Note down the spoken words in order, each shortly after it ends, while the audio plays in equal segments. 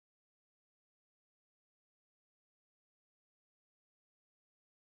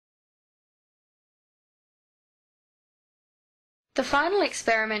The final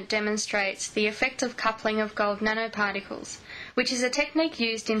experiment demonstrates the effect of coupling of gold nanoparticles, which is a technique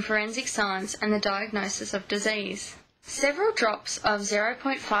used in forensic science and the diagnosis of disease. Several drops of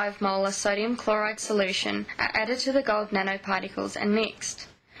 0.5 molar sodium chloride solution are added to the gold nanoparticles and mixed.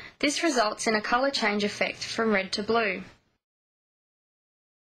 This results in a colour change effect from red to blue.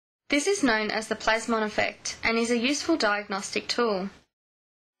 This is known as the plasmon effect and is a useful diagnostic tool.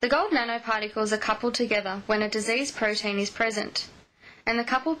 The gold nanoparticles are coupled together when a disease protein is present, and the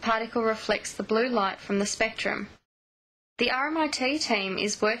coupled particle reflects the blue light from the spectrum. The RMIT team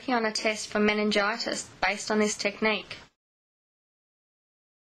is working on a test for meningitis based on this technique.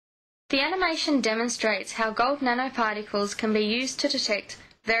 The animation demonstrates how gold nanoparticles can be used to detect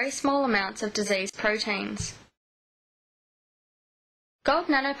very small amounts of disease proteins. Gold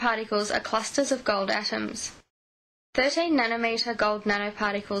nanoparticles are clusters of gold atoms. 13 nanometer gold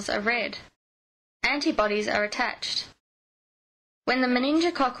nanoparticles are red. Antibodies are attached. When the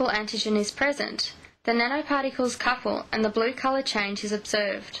meningococcal antigen is present, the nanoparticles couple and the blue colour change is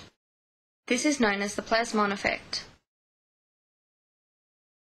observed. This is known as the plasmon effect.